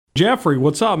Jeffrey,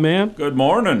 what's up, man? Good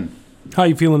morning. How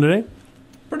you feeling today?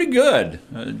 Pretty good.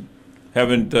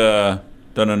 Haven't done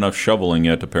enough shoveling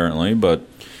yet, apparently, but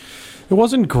It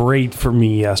wasn't great for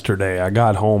me yesterday. I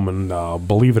got home and,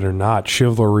 believe it or not,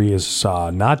 chivalry is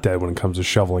not dead when it comes to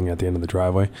shoveling at the end of the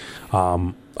driveway.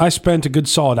 I spent a good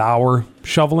solid hour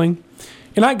shoveling,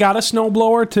 and I got a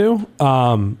snowblower too.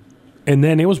 And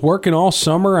then it was working all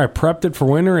summer. I prepped it for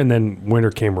winter, and then winter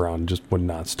came around and just would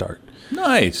not start.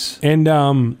 nice. And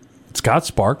it's got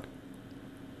spark.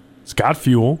 It's got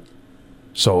fuel.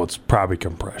 So it's probably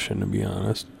compression, to be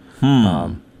honest.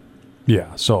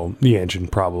 Yeah, so the engine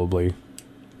probably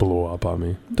blew up on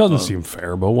me. Doesn't seem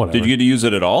fair, but whatever. Did you get to use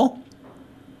it at all?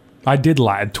 I did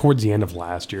towards the end of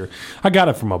last year. I got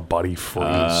it from a buddy free,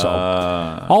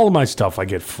 so all of my stuff I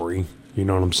get free. You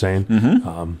know what I'm saying?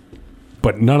 Mm-hmm.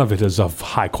 But none of it is of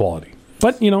high quality.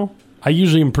 But, I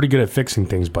usually am pretty good at fixing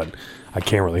things, but I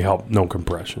can't really help no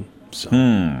compression. So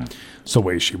it's the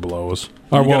way she blows.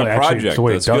 You got a project. It's the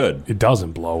way That's good. It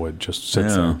doesn't blow. It just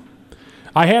sits there.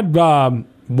 I had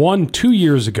one 2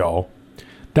 years ago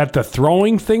that the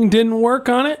throwing thing didn't work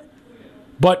on it,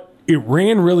 but it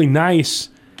ran really nice,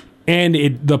 and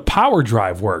the power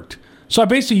drive worked. So I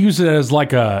basically used it as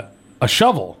like a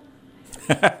shovel.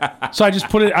 So I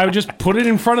would just put it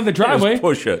in front of the driveway. Just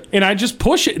push it. And I just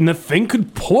push it, and the thing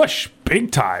could push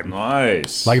big time.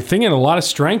 Nice. Like, the thing had a lot of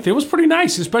strength. It was pretty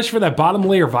nice, especially for that bottom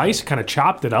layer of ice. It kind of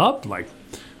chopped it up. Like,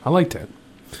 I liked it.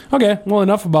 Okay, well,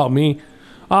 enough about me.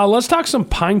 Let's talk some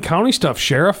Pine County stuff.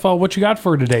 Sheriff, what you got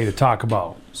for today to talk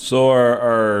about? So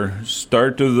our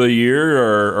start of the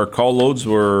year, our call loads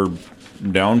were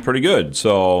down pretty good.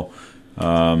 So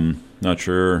not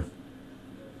sure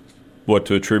what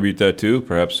to attribute that to.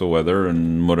 Perhaps the weather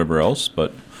and whatever else.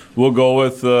 But we'll go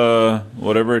with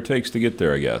whatever it takes to get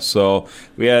there, I guess. So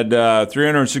we had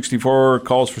 364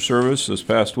 calls for service this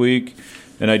past week.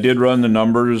 And I did run the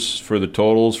numbers for the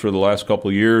totals for the last couple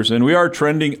of years, and we are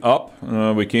trending up.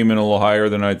 We came in a little higher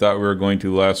than I thought we were going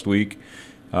to last week.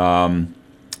 So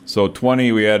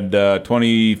we had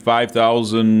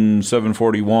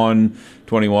 25,741.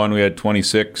 21, we had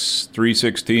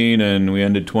 26,316, and we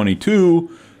ended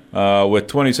 22 with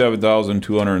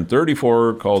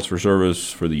 27,234 calls for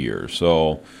service for the year.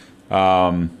 So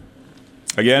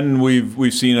again,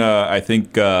 we've seen I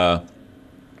think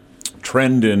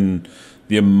trend in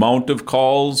the amount of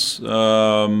calls,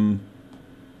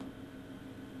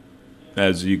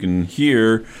 as you can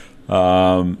hear,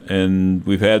 and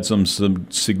we've had some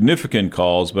significant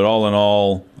calls, but all in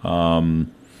all,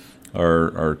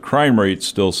 our crime rate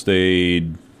still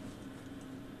stayed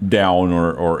down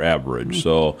or average.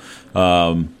 So,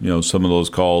 some of those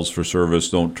calls for service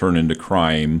don't turn into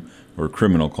crime or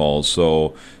criminal calls.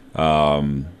 So,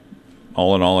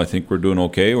 all in all, I think we're doing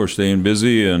okay. We're staying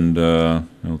busy, and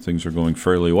things are going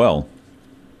fairly well.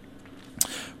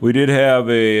 We did have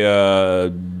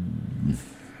a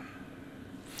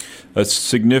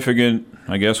significant,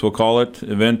 I guess we'll call it,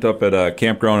 event up at a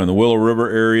campground in the Willow River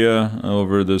area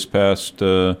over this past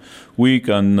week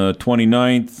on the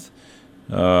 29th.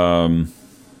 An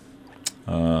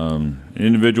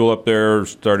individual up there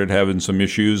started having some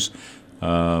issues.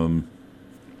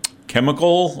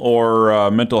 Chemical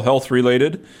or mental health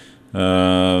related.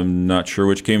 Not sure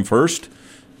which came first.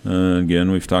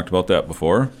 Again, we've talked about that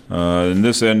before. And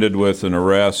this ended with an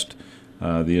arrest.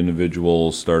 The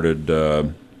individual started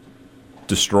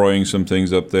destroying some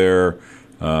things up there,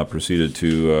 proceeded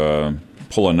to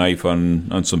pull a knife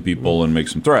on some people and make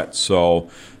some threats. So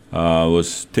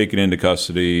was taken into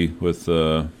custody with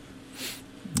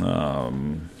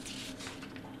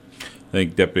I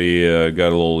think deputy got a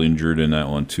little injured in that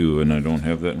one too, and I don't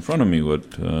have that in front of me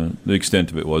what the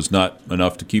extent of it was. Not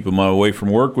enough to keep him away from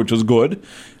work, which was good.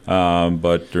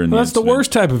 But during that's the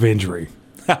worst type of injury.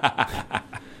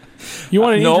 You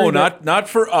want an injury? No, not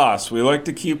for us. We like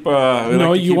to keep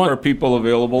our people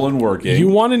available and working. You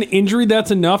want an injury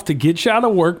that's enough to get you out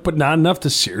of work, but not enough to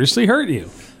seriously hurt you.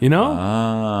 You know?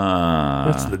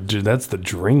 That's the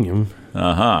dream.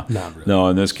 Uh-huh. Not really. No,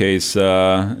 in this case,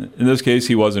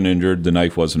 he wasn't injured. The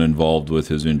knife wasn't involved with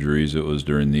his injuries. It was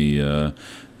during the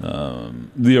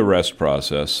arrest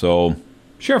process. So,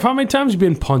 Sheriff, how many times have you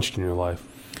been punched in your life?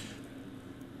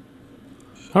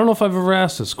 I don't know if I've ever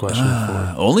asked this question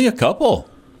before. Only a couple.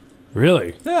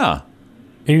 Really? Yeah.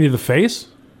 Any to the face?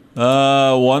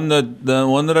 The one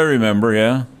that I remember.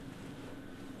 Yeah.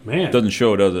 Man, doesn't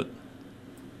show, does it?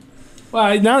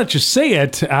 Well, now that you say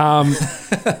it,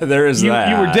 there is that.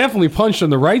 You were definitely punched on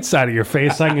the right side of your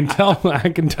face. I can tell. I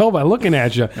can tell by looking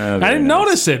at you. I didn't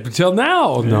notice it until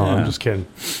now. Yeah. No, I'm just kidding.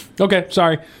 Okay,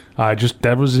 sorry.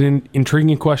 That was an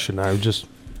intriguing question.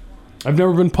 I've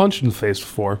never been punched in the face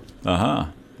before.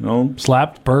 No,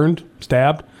 Slapped, burned,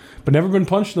 stabbed, but never been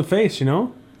punched in the face, you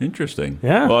know? interesting.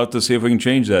 Yeah. We'll have to see if we can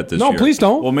change that this year. No, please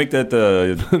don't. We'll make that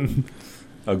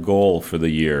a goal for the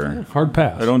year. Hard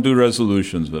pass. I don't do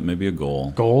resolutions, but maybe a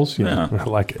goal. Goals? Yeah, Yeah. I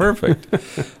like it. Perfect.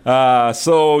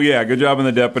 So, yeah, good job on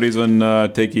the deputies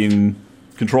on taking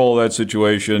control of that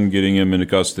situation, getting him into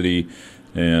custody,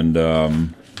 and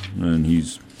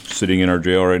he's sitting in our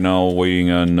jail right now waiting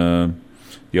on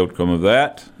the outcome of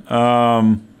that.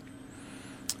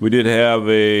 We did have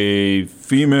a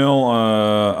female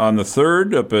on the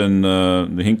 3rd up in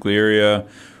the Hinckley area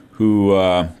who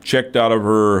checked out of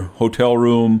her hotel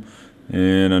room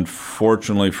and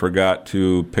unfortunately forgot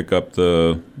to pick up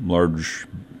the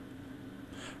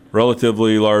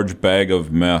relatively large bag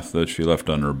of meth that she left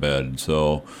on her bed.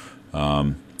 So,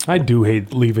 I do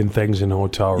hate leaving things in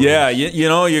hotel rooms. yeah, you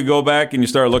know, you go back and you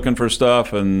start looking for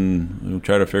stuff and you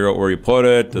try to figure out where you put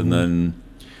it, and then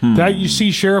That you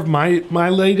see, Sheriff, my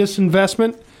latest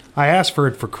investment, I asked for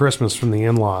it for Christmas from the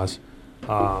in-laws.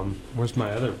 Where's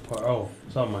my other part? Oh,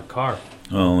 it's on my car.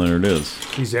 oh, there it is.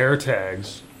 These air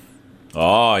tags.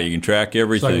 Oh, you can track So I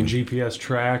everything. can GPS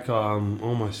track all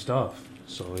my stuff.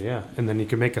 So, yeah. And then you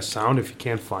can make a sound if you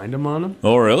can't find them on them.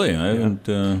 Oh, really? I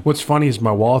haven't. What's funny is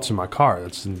my wallet's in my car.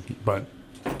 But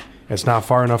it's not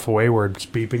far enough away where it's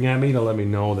beeping at me to let me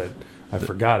know that I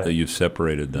forgot That it. you've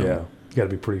separated them. Yeah. You got to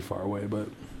be pretty far away. But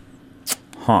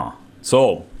Huh.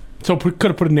 So, could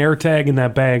have put an air tag in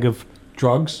that bag of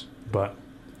drugs. But,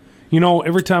 you know,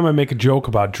 every time I make a joke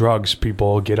about drugs,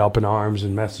 people get up in arms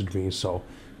and message me. So,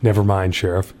 never mind,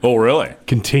 Sheriff. oh, really?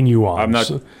 Continue on. I'm not.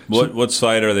 So- What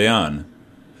side are they on?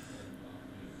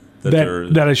 they're-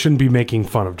 that I shouldn't be making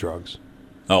fun of drugs.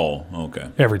 Oh, okay.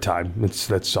 Every time.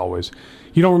 That's always.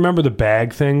 You don't remember the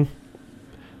bag thing?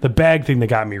 The bag thing that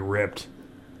got me ripped.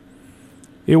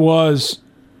 It was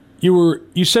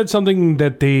you said something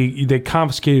that they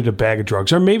confiscated a bag of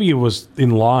drugs, or maybe it was in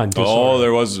law and disorder. Oh,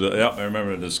 there was. Yeah, I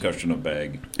remember the discussion of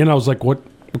bag. And I was like, what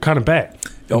kind of bag?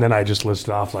 Yep. And then I just listed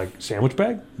off like sandwich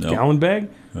bag, Nope. gallon bag,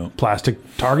 Nope. plastic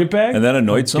Target bag. And that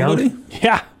annoyed somebody? Gallon-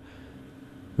 Yeah.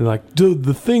 They're like, dude,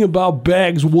 the thing about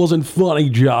bags wasn't funny,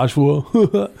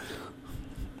 Joshua.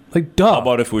 Like, duh. How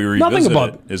about if we Nothing revisit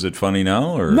about- it? Is it funny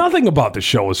now or? Nothing about the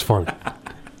show is funny.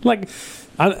 Like,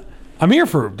 I'm here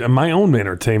for my own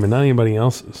entertainment, not anybody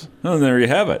else's. Oh, there you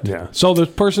have it. Yeah. So the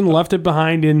person left it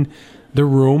behind in the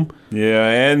room. Yeah,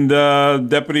 and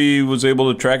deputy was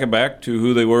able to track it back to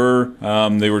who they were.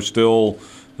 They were still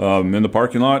in the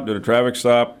parking lot, did a traffic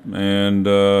stop, and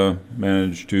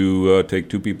managed to take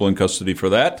 2 people in custody for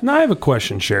that. Now I have a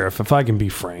question, Sheriff, if I can be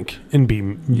frank and be.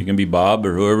 You can be Bob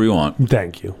or whoever you want.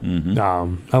 Thank you.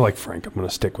 I like Frank. I'm going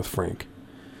to stick with Frank.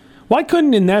 Why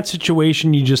couldn't, in that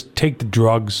situation, you just take the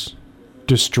drugs,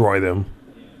 destroy them,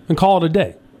 and call it a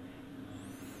day?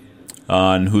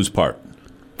 On whose part?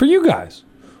 For you guys.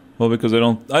 Well, because I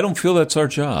don't feel that's our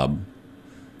job.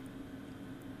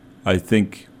 I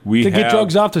think we To have, get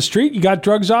drugs off the street, you got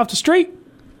drugs off the street.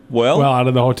 Well, Out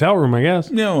of the hotel room, I guess.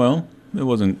 yeah, well, it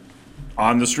wasn't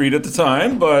on the street at the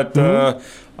time, but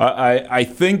I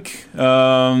think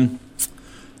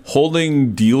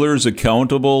holding dealers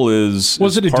accountable is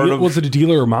Was it part of. was it a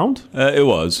dealer amount? It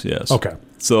was, yes. Okay.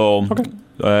 So,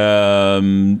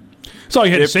 So all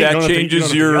you had to if say. You don't that have to- you changes don't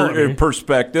have to yell at your me.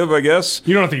 perspective, I guess.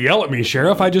 You don't have to yell at me,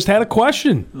 Sheriff. I just had a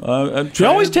question. I'm You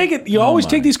always trying- take it. You always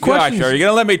take these questions. Gosh, are you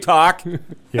going to let me talk?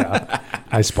 Yeah,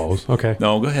 I suppose. Okay.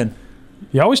 No, go ahead.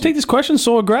 You always take these questions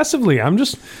so aggressively. I'm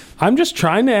just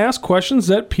trying to ask questions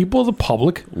that people, the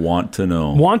public, Want to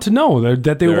know. want to know.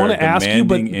 That they They're want to ask you,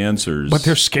 but demanding answers.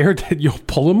 they're scared that you'll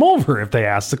pull them over if they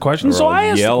ask the question. So Or I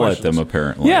asked yell the at questions. them,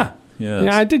 apparently. Yeah. Yes.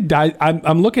 Yeah, I did.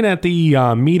 I'm looking at the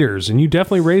meters, and you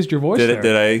definitely raised your voice Did there. it?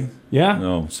 Did I? Yeah.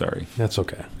 No, sorry. That's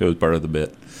okay. It was part of the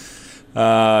bit.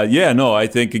 I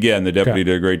think again the deputy Okay.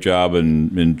 did a great job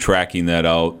in tracking that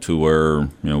out to where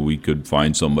we could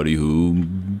find somebody who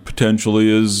potentially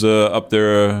is up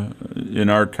there in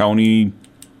our county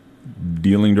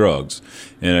dealing drugs,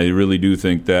 and I really do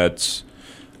think that's.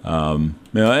 And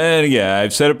yeah,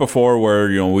 I've said it before where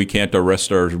we can't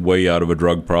arrest our way out of a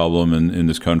drug problem in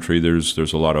this country. There's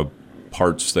a lot of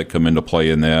parts that come into play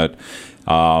in that,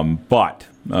 but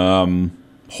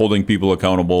holding people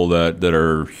accountable that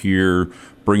are here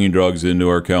bringing drugs into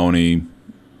our county,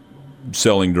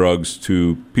 selling drugs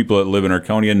to people that live in our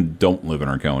county and don't live in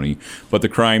our county. But the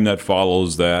crime that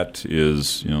follows that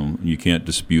is, you can't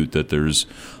dispute that there's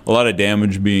a lot of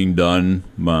damage being done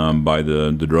by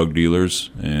the drug dealers.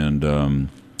 And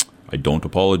I don't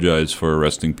apologize for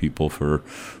arresting people for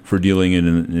dealing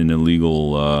in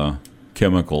illegal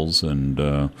chemicals. And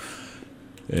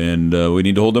and we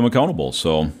need to hold them accountable.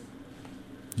 So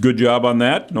good job on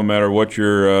that, no matter what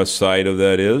your side of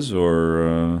that is,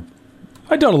 or...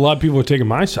 I doubt a lot of people are taking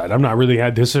my side. I'm not really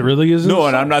at this. It really isn't. No,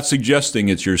 and I'm not suggesting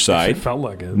it's your side. It felt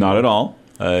like it. Not at all.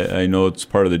 I know it's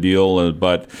part of the deal,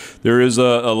 but there is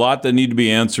a lot that need to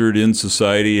be answered in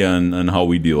society and how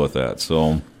we deal with that.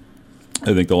 So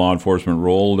I think the law enforcement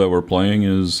role that we're playing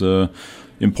is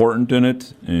important in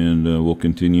it, and we'll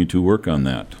continue to work on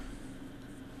that.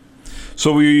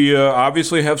 So we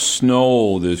obviously have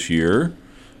snow this year,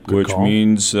 which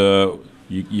means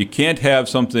you can't have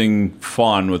something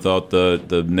fun without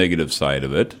the negative side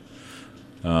of it.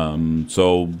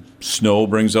 So snow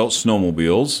brings out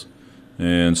snowmobiles,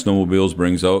 and snowmobiles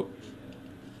brings out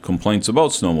complaints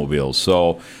about snowmobiles.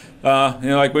 So,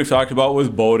 like we've talked about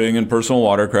with boating and personal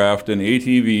watercraft and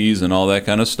ATVs and all that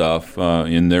kind of stuff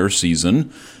in their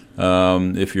season,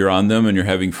 if you're on them and you're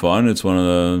having fun, it's one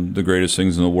of the greatest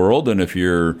things in the world. And if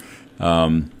you're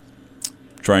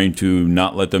trying to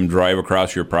not let them drive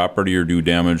across your property or do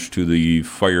damage to the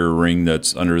fire ring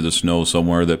that's under the snow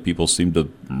somewhere that people seem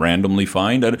to randomly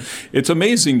find. It's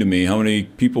amazing to me how many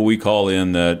people we call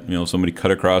in that, somebody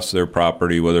cut across their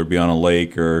property, whether it be on a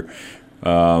lake or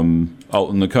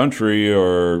out in the country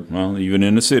or, even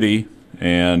in the city.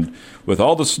 And with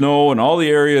all the snow and all the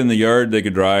area in the yard they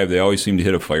could drive, they always seem to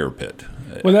hit a fire pit.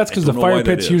 Well, that's because the fire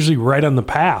pit's usually right on the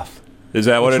path. Is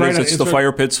that what it is? It's the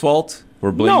fire pit's fault?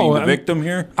 We're blaming the victim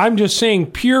here? I'm just saying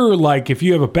pure, like, if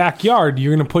you have a backyard,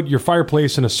 you're going to put your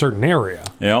fireplace in a certain area.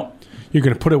 Yeah. You're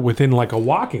going to put it within, like, a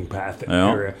walking path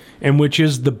area, and which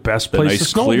is the best place to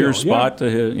snowmobile. A nice clear spot to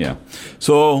hit, yeah.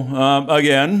 So,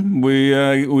 again,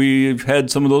 we've had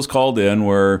some of those called in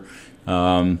where,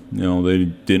 they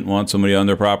didn't want somebody on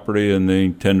their property, and they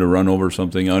tend to run over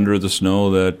something under the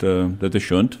snow that they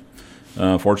shouldn't.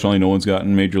 Fortunately, no one's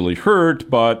gotten majorly hurt,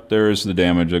 but there's the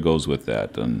damage that goes with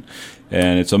that.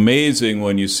 And it's amazing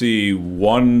when you see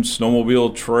one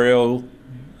snowmobile trail,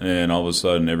 and all of a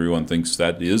sudden everyone thinks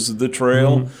that is the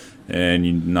trail. Mm-hmm.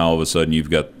 And now all of a sudden you've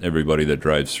got everybody that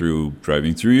driving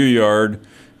through your yard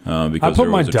because I put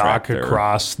my dock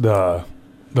across the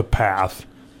path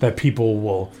that people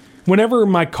will... Whenever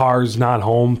my car's not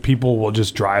home, people will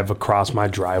just drive across my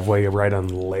driveway right on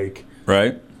the lake.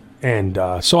 Right. And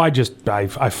so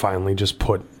I finally just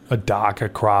put a dock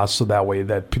across so that way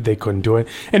that they couldn't do it.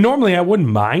 And normally I wouldn't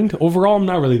mind. Overall, I'm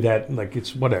not really that, like,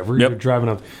 it's whatever. Yep. You're driving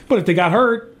up. But if they got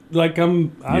hurt, like,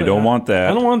 you don't want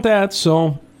that. I don't want that,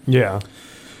 so, yeah.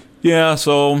 Yeah,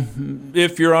 so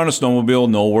if you're on a snowmobile,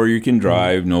 know where you can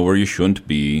drive, know where you shouldn't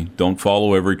be. Don't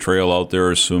follow every trail out there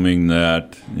assuming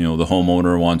that, the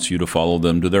homeowner wants you to follow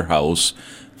them to their house.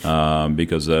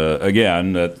 Because,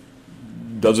 again, that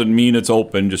doesn't mean it's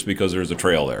open just because there's a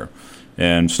trail there.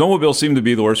 And snowmobiles seem to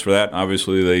be the worst for that.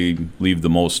 Obviously, they leave the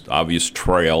most obvious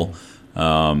trail.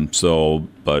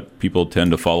 But people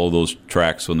tend to follow those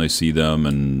tracks when they see them,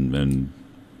 and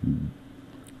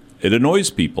it annoys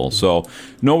people. So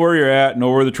know where you're at,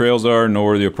 know where the trails are, know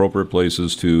where the appropriate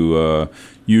places to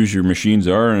use your machines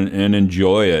are, and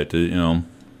enjoy it.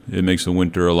 It makes the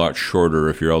winter a lot shorter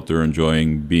if you're out there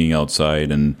enjoying being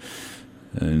outside and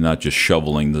not just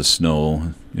shoveling the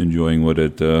snow, enjoying what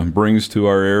it brings to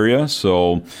our area.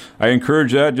 So I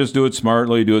encourage that. Just do it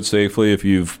smartly, do it safely. If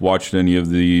you've watched any of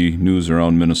the news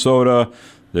around Minnesota,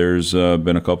 there's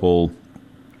been a couple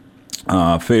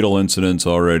fatal incidents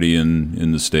already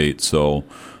in the state. So,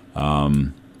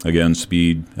 again,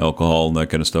 speed, alcohol, that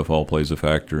kind of stuff all plays a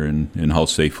factor in how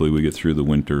safely we get through the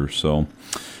winter. So,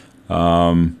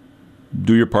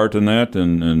 do your part in that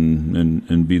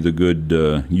and be the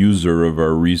good user of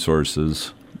our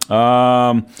resources.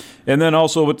 And then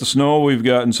also with the snow, we've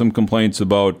gotten some complaints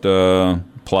about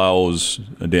plows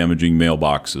damaging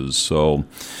mailboxes. So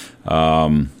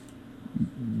not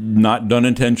done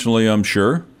intentionally, I'm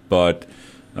sure, but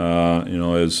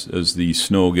as the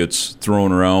snow gets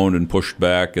thrown around and pushed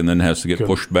back and then has to get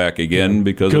pushed back again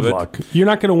because of it. Good luck. You're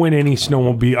not going to win any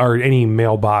snowmobile or any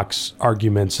mailbox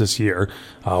arguments this year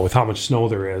with how much snow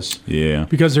there is. Yeah.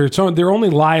 Because they're only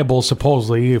liable,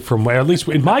 supposedly, from at least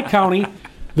in my county,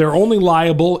 they're only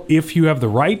liable if you have the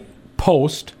right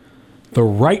post, the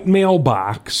right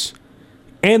mailbox,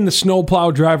 and the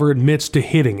snowplow driver admits to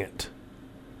hitting it.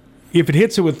 If it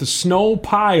hits it with the snow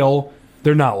pile,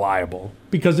 they're not liable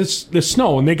because it's the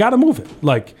snow and they got to move it.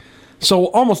 So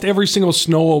almost every single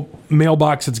snow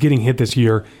mailbox that's getting hit this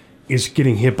year is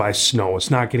getting hit by snow.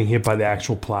 It's not getting hit by the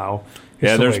actual plow.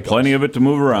 There's plenty of it to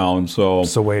move around. So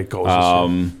it's the way it goes.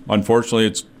 Unfortunately,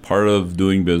 it's part of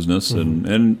doing business,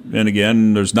 and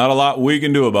again, there's not a lot we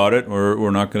can do about it.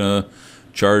 We're not going to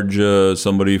charge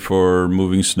somebody for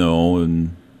moving snow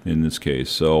in this case.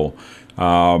 So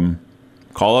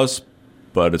Call us,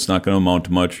 but it's not going to amount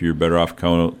to much. You're better off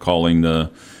calling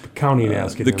the County and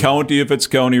asking the them. county if it's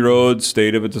county road,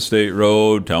 state if it's a state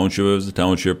road, township if it's a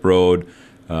township road,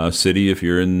 city if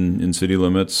you're in city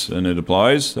limits and it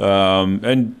applies,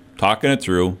 and talking it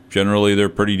through. Generally, they're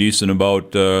pretty decent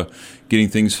about getting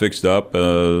things fixed up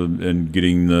and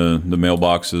getting the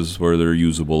mailboxes where they're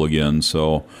usable again.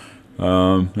 So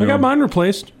I got mine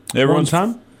replaced. everyone one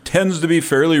time. tends to be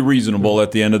fairly reasonable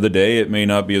at the end of the day. It may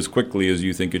not be as quickly as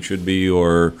you think it should be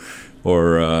or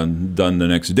done the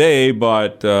next day,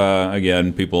 but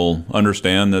again, people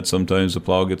understand that sometimes the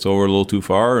plow gets over a little too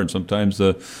far and sometimes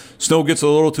the snow gets a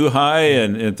little too high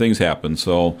and things happen.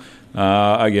 So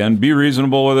again, be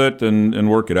reasonable with it and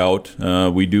work it out.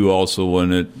 We do also,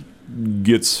 when it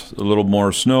gets a little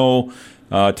more snow,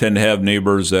 tend to have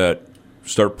neighbors that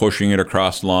start pushing it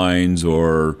across lines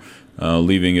or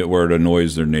leaving it where it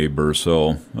annoys their neighbor.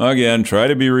 So, again, try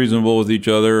to be reasonable with each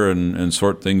other and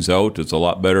sort things out. It's a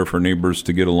lot better for neighbors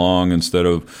to get along instead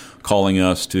of calling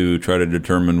us to try to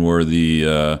determine where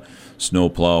the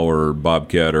snowplow or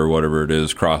bobcat or whatever it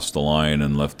is crossed the line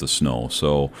and left the snow.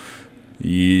 So,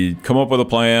 you come up with a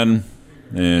plan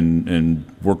and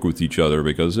work with each other,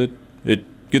 because it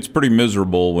gets pretty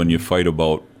miserable when you fight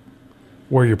about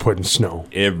Where you're putting snow.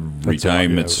 every That's all,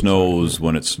 time yeah, it snows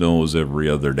when it snows every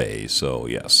other day. So,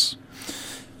 yes.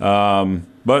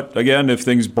 But, again, if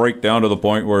things break down to the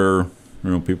point where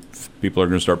people are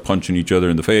going to start punching each other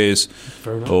in the face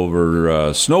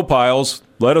over snow piles,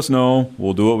 let us know.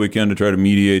 We'll do what we can to try to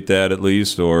mediate that at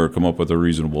least, or come up with a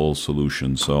reasonable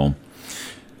solution. So,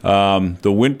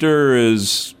 the winter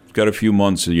is got a few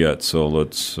months yet, so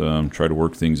let's try to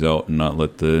work things out and not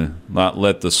let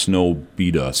the snow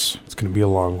beat us. It's going to be a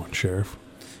long one, Sheriff.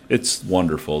 It's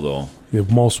wonderful, though. The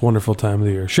most wonderful time of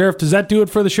the year. Sheriff, does that do it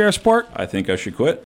for the Sheriff's Report? I think I should quit.